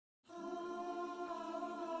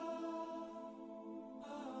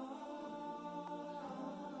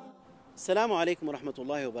Assalamu alaikum wa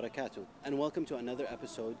rahmatullahi wa barakatuh, and welcome to another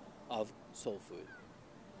episode of Soul Food.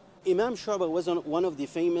 Imam Shu'bah was one of the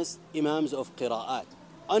famous Imams of Qira'at.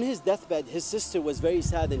 On his deathbed, his sister was very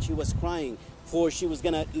sad and she was crying for she was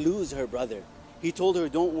going to lose her brother. He told her,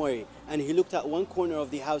 don't worry, and he looked at one corner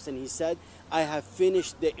of the house and he said, I have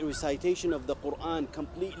finished the recitation of the Qur'an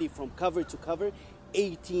completely from cover to cover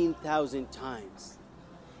 18,000 times.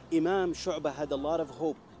 Imam Shu'bah had a lot of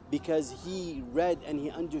hope because he read and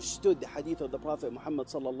he understood the hadith of the Prophet Muhammad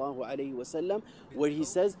sallallahu alayhi wasallam, where he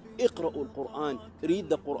says, "Iqra'ul Qur'an," read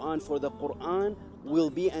the Qur'an, for the Qur'an will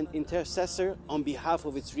be an intercessor on behalf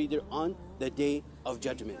of its reader on the day of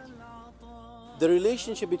judgment. The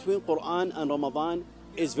relationship between Qur'an and Ramadan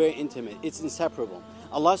is very intimate. It's inseparable.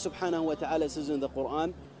 Allah subhanahu wa ta'ala says in the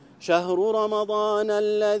Qur'an, شهر رمضان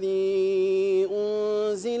الذي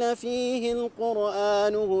أنزل فيه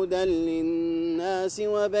القرآن هدى للناس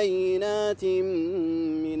وبينات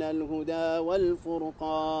من الهدى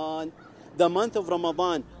والفرقان. The month of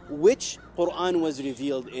Ramadan, which Quran was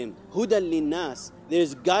revealed in. هدى للناس,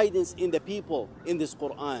 there's guidance in the people in this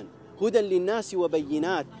Quran. هدى للناس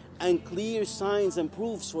وبينات, and clear signs and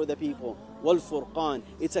proofs for the people. والفرقان,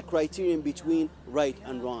 it's a criterion between right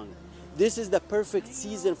and wrong. This is the perfect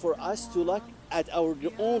season for us to look at our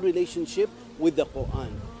own relationship with the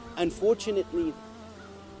Quran. Unfortunately,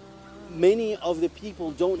 many of the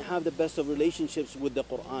people don't have the best of relationships with the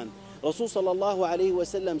Quran. Rasul sallallahu alayhi wa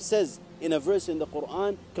sallam says in a verse in the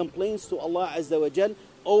Quran, complains to Allah Azza wa Jal,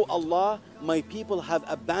 "O Allah, my people have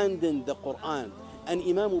abandoned the Quran." And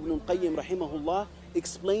Imam Ibn al-Qayyim rahimahullah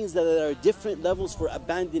explains that there are different levels for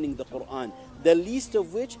abandoning the Quran, the least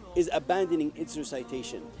of which is abandoning its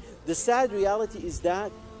recitation. The sad reality is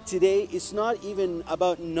that today it's not even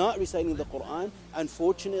about not reciting the Quran.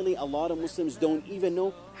 Unfortunately, a lot of Muslims don't even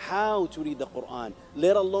know how to read the Quran,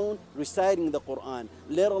 let alone reciting the Quran,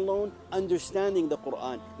 let alone understanding the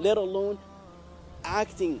Quran, let alone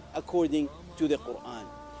acting according to the Quran.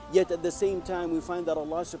 Yet at the same time, we find that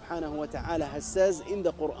Allah subhanahu wa ta'ala has says in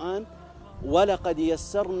the Quran, وَلَقَدْ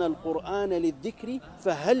يَسَّرْنَا الْقُرْآنَ لِلذِّكْرِ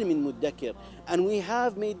فَهَلْ مِن مُدَّكِرٍ. And we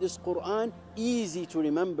have made this Quran easy to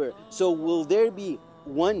remember. So will there be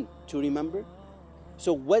one to remember?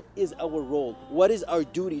 So what is our role? What is our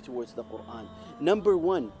duty towards the Quran? Number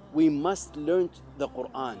one, we must learn the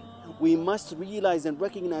Quran. We must realize and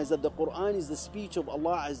recognize that the Quran is the speech of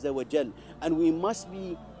Allah Azza wa Jal, and we must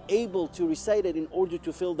be able to recite it in order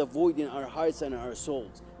to fill the void in our hearts and our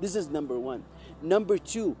souls. This is number one. Number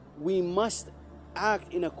two, we must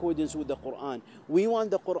act in accordance with the Quran. We want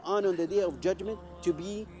the Quran on the day of judgment to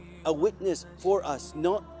be a witness for us,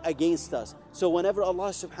 not against us. So whenever Allah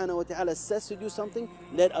subhanahu wa ta'ala says to do something,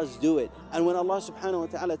 let us do it. And when Allah subhanahu wa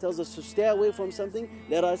ta'ala tells us to stay away from something,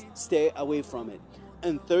 let us stay away from it.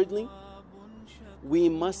 And thirdly, we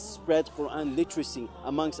must spread Quran literacy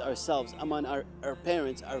amongst ourselves, among our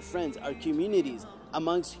parents, our friends, our communities,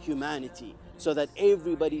 amongst humanity, so that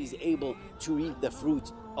everybody is able to read the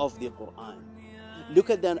fruit of the Quran. Look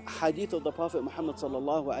at the hadith of the Prophet Muhammad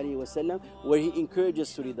sallallahu alaihi wasallam, where he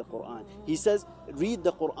encourages to read the Quran. He says, read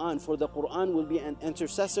the Quran, for the Quran will be an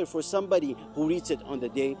intercessor for somebody who reads it on the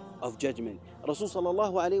day of judgment. Rasul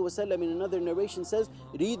sallallahu alaihi wasallam in another narration says,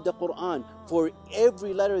 read the Quran, for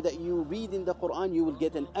every letter that you read in the Quran you will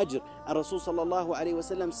get an ajr. And Rasul sallallahu alaihi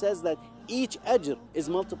wasallam says that each ajr is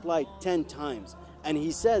multiplied 10 times. And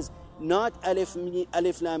he says, not alif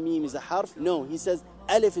lam mim is a harf. No, he says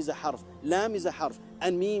alif is a harf, lam is a harf,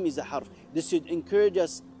 and mim is a harf. This should encourage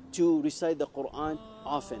us to recite the Quran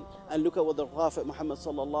often. And look at what the Prophet Muhammad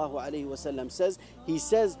sallallahu alaihi wasallam says. He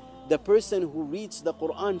says, the person who reads the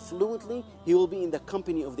Quran fluently, he will be in the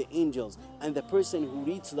company of the angels. And the person who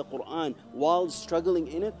reads the Quran while struggling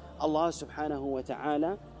in it, Allah subhanahu wa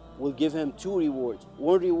ta'ala will give him two rewards.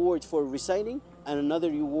 One reward for reciting and another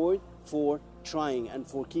reward for trying and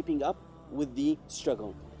for keeping up with the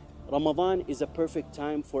struggle. Ramadan is a perfect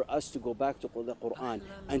time for us to go back to the Quran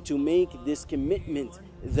and to make this commitment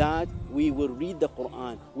that we will read the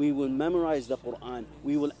Quran, we will memorize the Quran,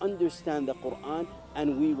 we will understand the Quran,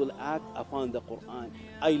 and we will act upon the Quran.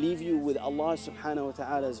 I leave you with Allah subhanahu wa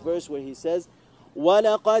ta'ala's verse where he says,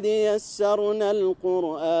 وَلَقَدْ يَسَّرْنَا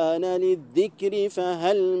الْقُرْآنَ لِلذِّكْرِ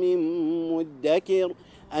فَهَلْ مِن مُدَّكِرٍ.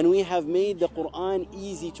 And we have made the Quran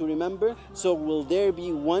easy to remember, so will there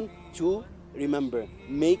be one to remember?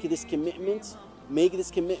 Make this commitment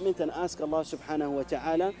and ask Allah subhanahu wa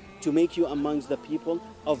ta'ala to make you amongst the people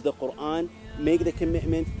of the Quran. Make the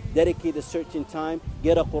commitment, dedicate a certain time,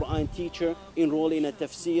 get a Quran teacher, enroll in a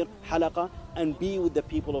tafsir, halaqah, and be with the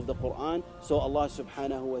people of the Quran. So Allah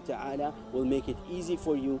subhanahu wa ta'ala will make it easy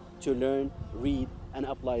for you to learn, read, and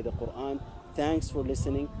apply the Quran. Thanks for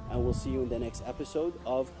listening, and we'll see you in the next episode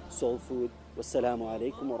of Soul Food. Wassalamu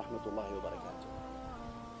alaikum wa rahmatullahi wa barakatuh.